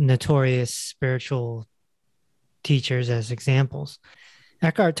notorious spiritual teachers as examples.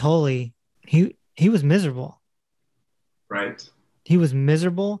 Eckhart Tolle, he was miserable. Right. He was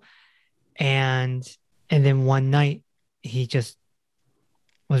miserable. And then one night he just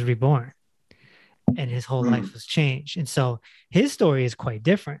was reborn and his whole life was changed. And so his story is quite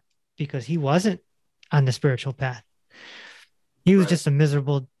different because he wasn't on the spiritual path. He was just a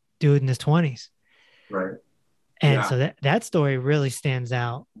miserable dude in his 20s. Right. And so that story really stands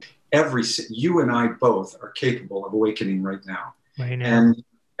out. You and I both are capable of awakening right now. Right now. And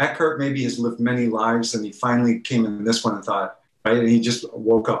Eckhart maybe has lived many lives, and he finally came in this one and thought, right? And he just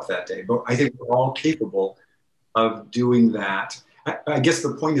woke up that day. But I think we're all capable of doing that. I guess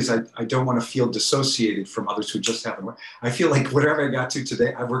the point is I don't want to feel dissociated from others who just haven't. I feel like whatever I got to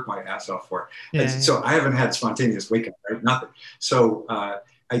today, I've worked my ass off for. So I haven't had spontaneous wake up, right? Nothing. So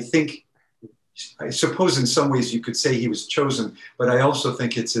I suppose in some ways you could say he was chosen, but I also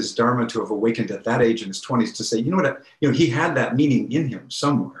think it's his dharma to have awakened at that age in his 20s to say, he had that meaning in him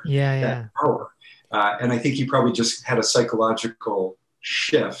somewhere. That power. And I think he probably just had a psychological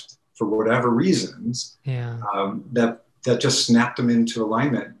shift for whatever reasons that just snapped him into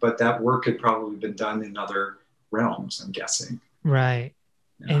alignment. But that work had probably been done in other realms, I'm guessing. Right.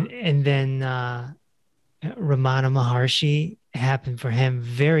 Yeah. And then Ramana Maharshi, It happened for him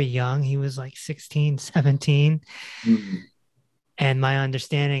very young. He was like 16, 17. Mm. And my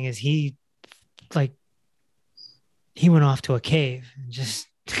understanding is like he went off to a cave and just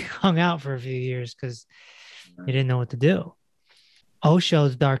hung out for a few years because he didn't know what to do.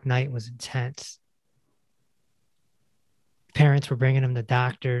 Osho's Dark Night was intense. Parents were bringing him to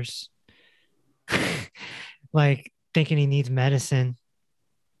doctors, like thinking he needs medicine.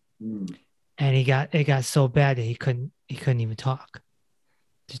 Mm. And it got so bad that he couldn't even talk.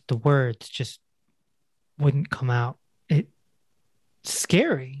 Just the words just wouldn't come out. It's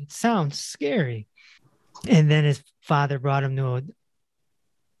scary. It sounds scary. And then his father brought him to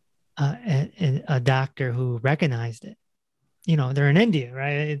a doctor who recognized it. You know, they're in India,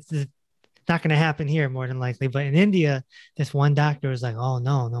 right? It's not going to happen here more than likely. But in India, this one doctor was like, oh,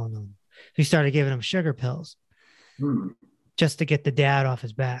 no, no, no. He started giving him sugar pills just to get the dad off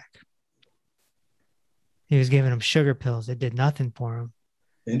his back. He was giving him sugar pills. It did nothing for him.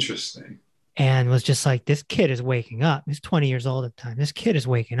 Interesting. And was just like, this kid is waking up. He's 20 years old at the time. This kid is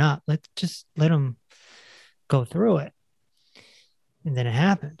waking up. Let's just let him go through it. And then it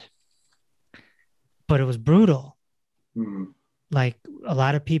happened. But it was brutal. Mm. Like a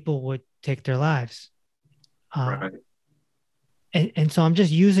lot of people would take their lives. Right. And so I'm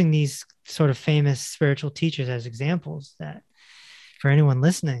just using these sort of famous spiritual teachers as examples that for anyone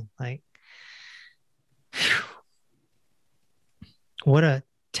listening, like, whew, what a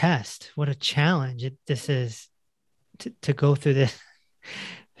test, what a challenge this is to go through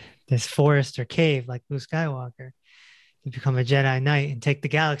this forest or cave like Luke Skywalker, to become a Jedi Knight and take the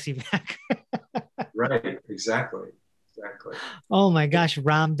galaxy back. Right. Exactly. Oh my gosh,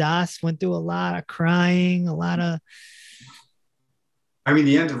 Ram Dass went through a lot of crying, a lot of. I mean,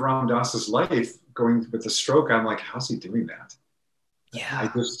 the end of Ram Dass's life, going with the stroke, I'm like, how's he doing that?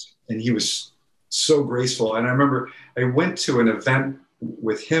 Yeah. And he was so graceful. And I remember I went to an event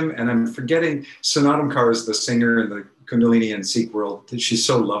with him, and I'm forgetting, Sonattam Kaur is the singer in the Kundalini and Sikh world. She's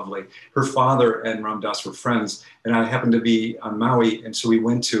so lovely. Her father and Ram Dass were friends, and I happened to be on Maui, and so we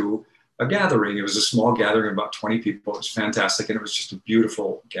went to a gathering. It was a small gathering, about 20 people. It was fantastic, and it was just a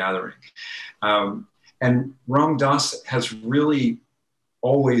beautiful gathering. And Ram Dass has really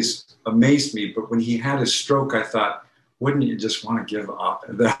always amazed me, but when he had his stroke, I thought, wouldn't you just want to give up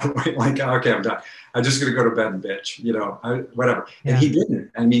at that point? Like, okay, I'm done. I'm just going to go to bed and bitch, whatever. Yeah. And he didn't.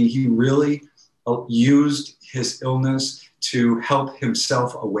 I mean, he really used his illness to help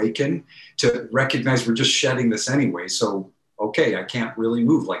himself awaken, to recognize we're just shedding this anyway. So, okay, I can't really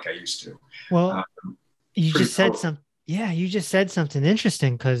move like I used to. Well, you just said something. Yeah, you just said something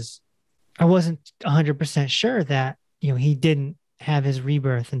interesting, because I wasn't 100% sure that, he didn't have his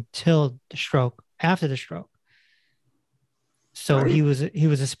rebirth until the stroke, after the stroke. So right. he was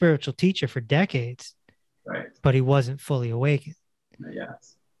a spiritual teacher for decades, right? But he wasn't fully awakened.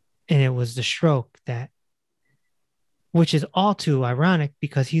 Yes. And it was the stroke which is all too ironic,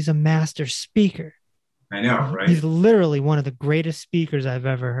 because he's a master speaker. I know, right? He's literally one of the greatest speakers I've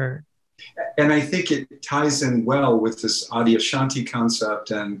ever heard. And I think it ties in well with this Adyashanti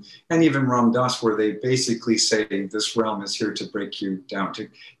concept and even Ram Dass, where they basically say this realm is here to break you down, to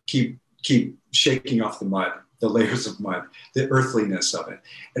keep shaking off the mud, the layers of mud, the earthliness of it.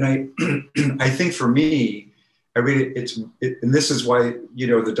 And I think for me, I read it, and this is why,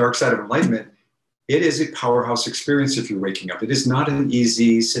 the dark side of enlightenment, it is a powerhouse experience if you're waking up. It is not an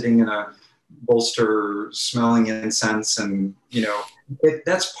easy sitting in a bolster, smelling incense, and,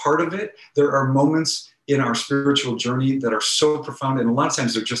 that's part of it. There are moments in our spiritual journey that are so profound, and a lot of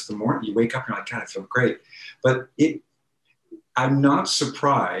times they're just the morning you wake up and you're like, God, I feel great. But I'm not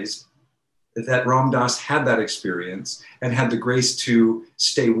surprised that Ram Dass had that experience and had the grace to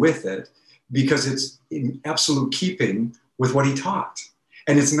stay with it, because it's in absolute keeping with what he taught.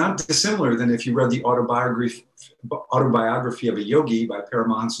 And it's not dissimilar than if you read the autobiography of a yogi by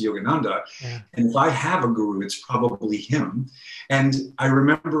Paramahansa Yogananda. Yeah. And if I have a guru, it's probably him. And I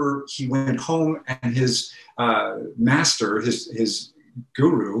remember he went home, and his master, his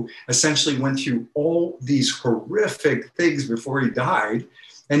guru, essentially went through all these horrific things before he died.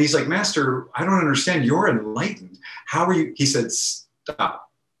 And he's like, Master, I don't understand. You're enlightened. How are you? He said,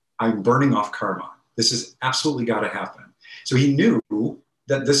 stop. I'm burning off karma. This has absolutely got to happen. So he knew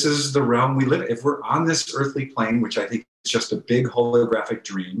that this is the realm we live in. If we're on this earthly plane, which I think is just a big holographic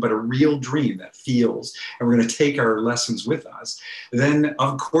dream, but a real dream that feels, and we're going to take our lessons with us, then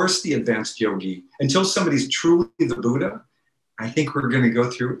of course the advanced yogi, until somebody's truly the Buddha, I think we're going to go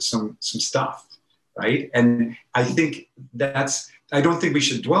through some stuff, right? And I think I don't think we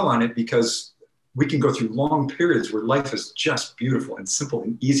should dwell on it, because we can go through long periods where life is just beautiful and simple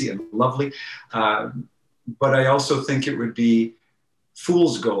and easy and lovely. but I also think it would be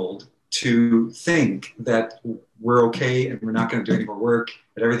fool's gold to think that we're okay and we're not going to do any more work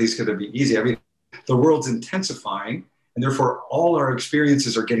and everything's going to be easy. I mean, the world's intensifying, and therefore all our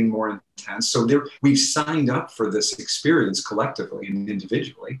experiences are getting more intense. So we've signed up for this experience collectively and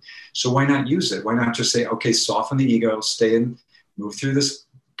individually. So why not use it? Why not just say, okay, soften the ego, stay in, move through this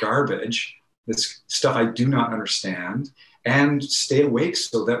garbage, this stuff I do not understand, and stay awake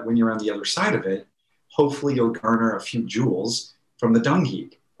so that when you're on the other side of it, hopefully you'll garner a few jewels from the dung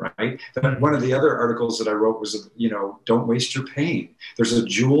heap, right? One of the other articles that I wrote was, don't waste your pain. There's a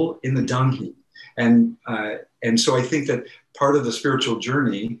jewel in the dung heap. And so I think that part of the spiritual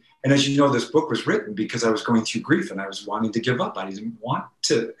journey, and as you know, this book was written because I was going through grief and I was wanting to give up. I didn't want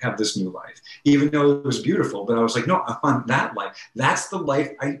to have this new life, even though it was beautiful. But I was like, no, I want that life. That's the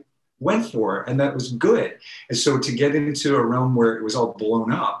life I went for, and that was good. And so to get into a realm where it was all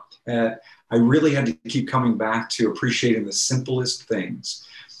blown up, I really had to keep coming back to appreciating the simplest things,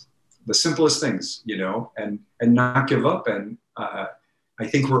 and not give up. And I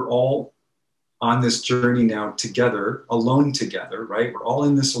think we're all on this journey now together, alone together, right? We're all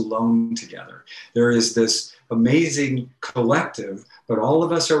in this alone together. There is this amazing collective, but all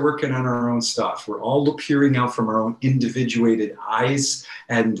of us are working on our own stuff. We're all peering out from our own individuated eyes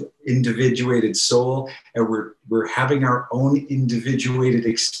and individuated soul, and we're having our own individuated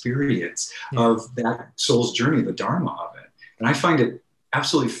experience of that soul's journey, the Dharma of it. And I find it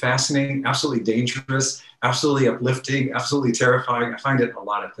absolutely fascinating, absolutely dangerous, absolutely uplifting, absolutely terrifying. I find it a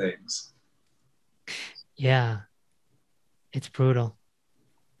lot of things. Yeah, it's brutal.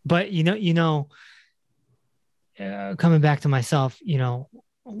 But, coming back to myself,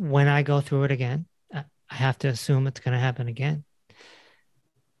 when I go through it again, I have to assume it's going to happen again.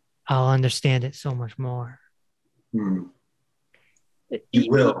 I'll understand it so much more. You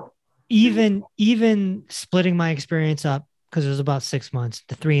will. Even splitting my experience up, because it was about 6 months,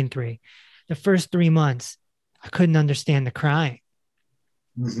 the 3 and 3. The first 3 months, I couldn't understand the crying.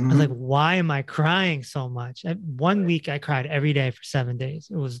 I was like, why am I crying so much? 1 week I cried every day for 7 days.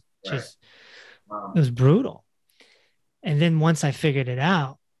 It was just, It was brutal. And then once I figured it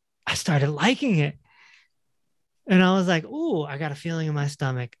out, I started liking it. And I was like, ooh, I got a feeling in my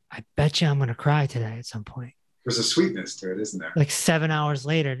stomach. I bet you I'm going to cry today at some point. There's a sweetness to it, isn't there? Like 7 hours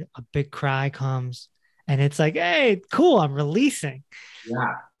later, a big cry comes and it's like, hey, cool, I'm releasing.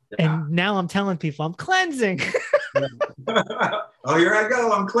 Yeah. And now I'm telling people I'm cleansing. Oh, here I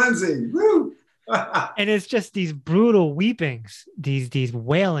go. I'm cleansing. Woo! And it's just these brutal weepings, these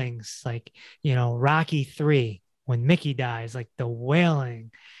wailings, like, Rocky 3, when Mickey dies, like the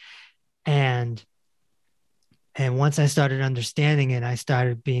wailing. And once I started understanding it, I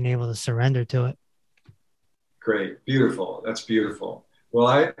started being able to surrender to it. Great. Beautiful. That's beautiful. Well,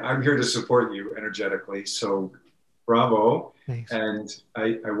 I'm here to support you energetically. So bravo. Thanks. And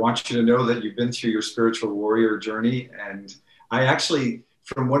I want you to know that you've been through your spiritual warrior journey. And I actually,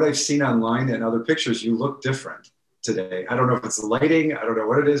 from what I've seen online and other pictures, you look different today. I don't know if it's the lighting, I don't know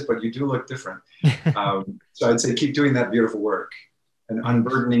what it is, but you do look different. So I'd say keep doing that beautiful work and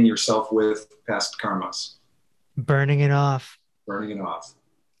unburdening yourself with past karmas. Burning it off. Burning it off.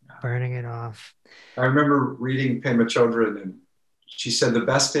 Yeah. Burning it off. I remember reading Pema Chodron, and she said the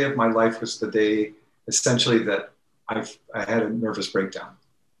best day of my life was the day essentially that I had a nervous breakdown.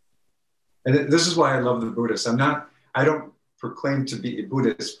 And this is why I love the Buddhists. I don't proclaim to be a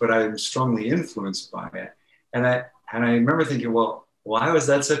Buddhist, but I am strongly influenced by it. And I remember thinking, well, why was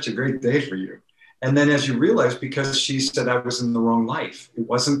that such a great day for you? And then as you realize, because she said I was in the wrong life, it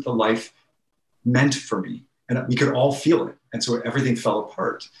wasn't the life meant for me. And we could all feel it. And so everything fell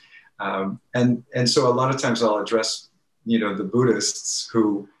apart. And so a lot of times I'll address, the Buddhists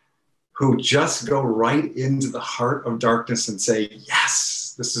who just go right into the heart of darkness and say,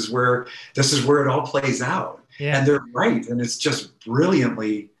 yes, this is where it all plays out. Yeah. And they're right. And it's just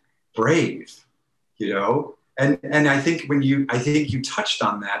brilliantly brave, And I think you touched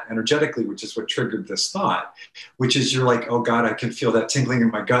on that energetically, which is what triggered this thought, which is you're like, oh God, I can feel that tingling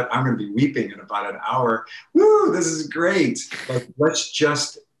in my gut. I'm going to be weeping in about an hour. Woo, this is great. Like, let's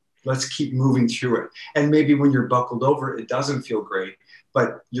keep moving through it. And maybe when you're buckled over, it doesn't feel great,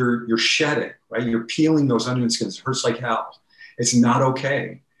 but you're shedding, right? You're peeling those onion skins. It hurts like hell. It's not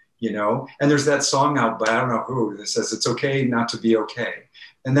okay, And there's that song out by I don't know who that says it's okay not to be okay.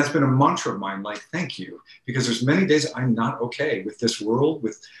 And that's been a mantra of mine, like, thank you. Because there's many days I'm not okay with this world,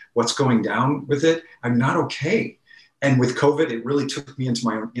 with what's going down with it. I'm not okay. And with COVID, it really took me into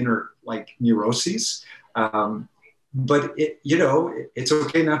my own inner, neuroses. But it's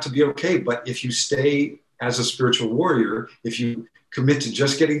okay not to be okay. But if you stay as a spiritual warrior, if you Commit to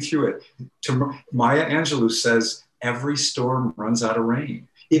just getting through it. Maya Angelou says, every storm runs out of rain.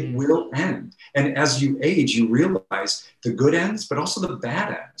 It will end. And as you age, you realize the good ends, but also the bad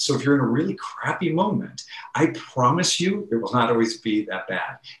ends. So if you're in a really crappy moment, I promise you, it will not always be that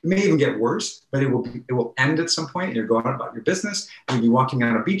bad. It may even get worse, but it will end at some point. You're going about your business, and you'll be walking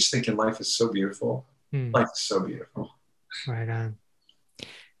on a beach thinking life is so beautiful. Life is so beautiful. Right on.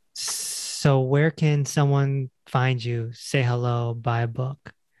 So where can someone find you, say hello, buy a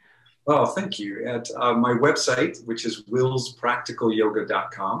book? Oh, thank you. At my website, which is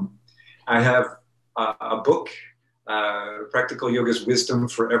willspracticalyoga.com, I have a book, Practical Yoga's Wisdom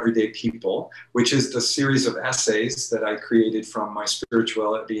for Everyday People, which is the series of essays that I created from my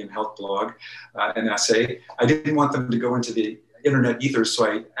spirituality and health blog, an essay. I didn't want them to go into the internet ether,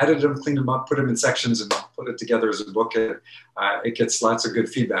 so I edited them, cleaned them up, put them in sections, and put it together as a book. And it gets lots of good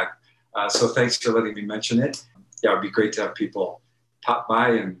feedback. So thanks for letting me mention it. Yeah, it'd be great to have people pop by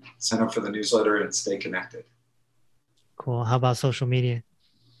and sign up for the newsletter and stay connected. Cool. How about social media?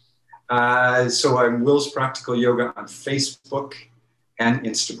 So I'm Will's Practical Yoga on Facebook and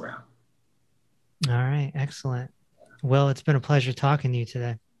Instagram. All right. Excellent. Will, it's been a pleasure talking to you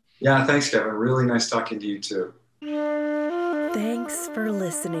today. Yeah, thanks, Kevin. Really nice talking to you too. Thanks for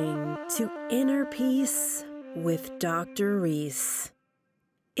listening to Inner Peace with Dr. Reese.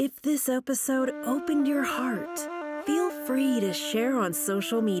 If this episode opened your heart, feel free to share on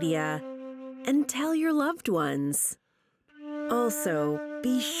social media and tell your loved ones. Also,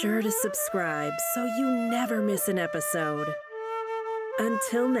 be sure to subscribe so you never miss an episode.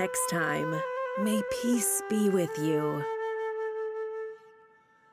 Until next time, may peace be with you.